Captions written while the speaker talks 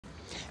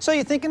So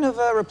you're thinking of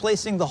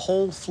replacing the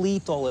whole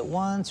fleet all at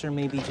once, or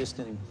maybe just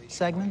in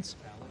segments?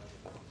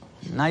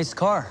 Nice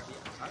car.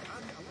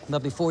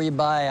 But before you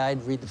buy,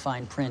 I'd read the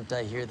fine print.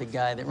 I hear the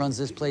guy that runs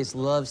this place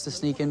loves to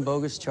sneak in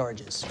bogus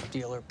charges.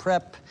 Dealer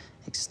prep,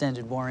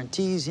 extended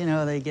warranties, you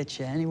know, they get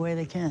you any way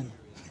they can.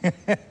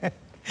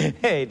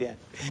 Hey, Dan,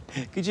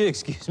 could you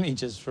excuse me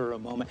just for a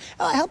moment?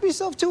 Help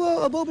yourself to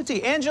a boba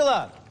tea.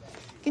 Angela,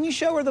 can you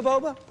show her the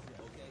boba?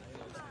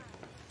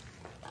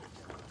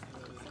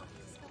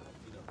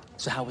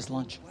 So how was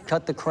lunch?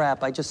 Cut the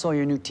crap. I just saw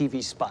your new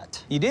TV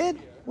spot. You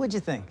did? What'd you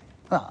think?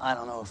 Well, I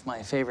don't know if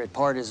my favorite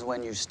part is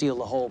when you steal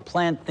the whole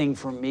plant thing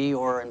from me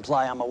or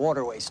imply I'm a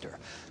water waster.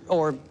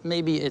 Or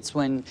maybe it's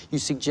when you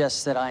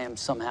suggest that I am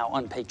somehow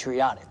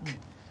unpatriotic.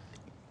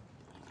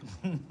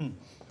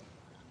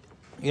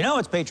 You know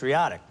it's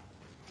patriotic.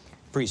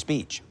 Free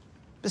speech.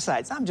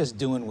 Besides, I'm just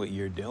doing what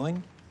you're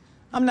doing.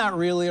 I'm not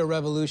really a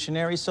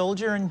revolutionary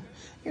soldier, and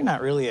you're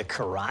not really a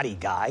karate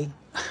guy.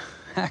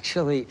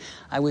 Actually,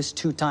 I was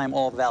two-time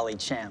All-Valley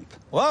champ.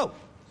 Whoa!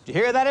 Did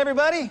you hear that,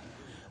 everybody?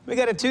 We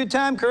got a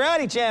two-time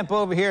karate champ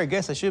over here. I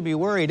guess I should be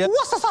worried. Come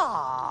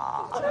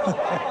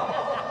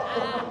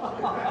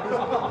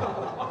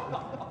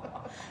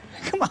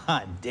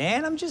on,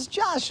 Dan. I'm just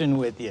joshing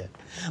with you.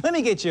 Let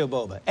me get you a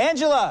boba.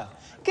 Angela,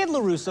 get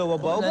LaRusso a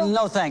boba.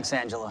 No thanks,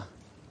 Angela.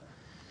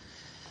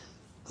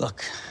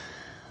 Look,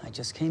 I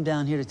just came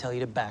down here to tell you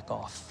to back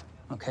off.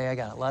 Okay, I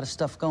got a lot of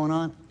stuff going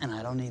on, and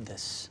I don't need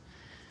this.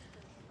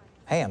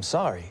 Hey, I'm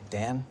sorry,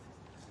 Dan.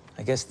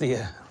 I guess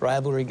the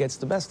rivalry gets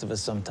the best of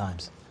us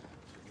sometimes.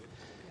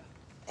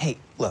 Hey,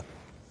 look,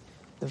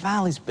 the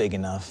valley's big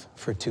enough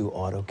for two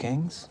auto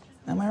kings.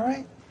 Am I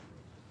right?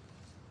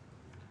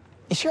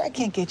 You sure I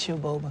can't get you a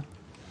boba?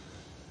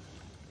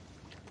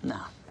 No.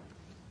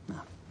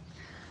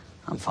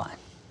 I'm fine.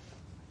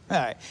 All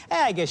right.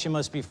 I guess you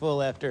must be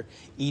full after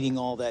eating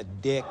all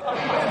that dick.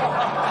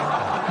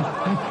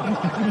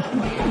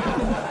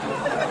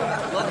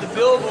 Love the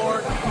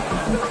billboard.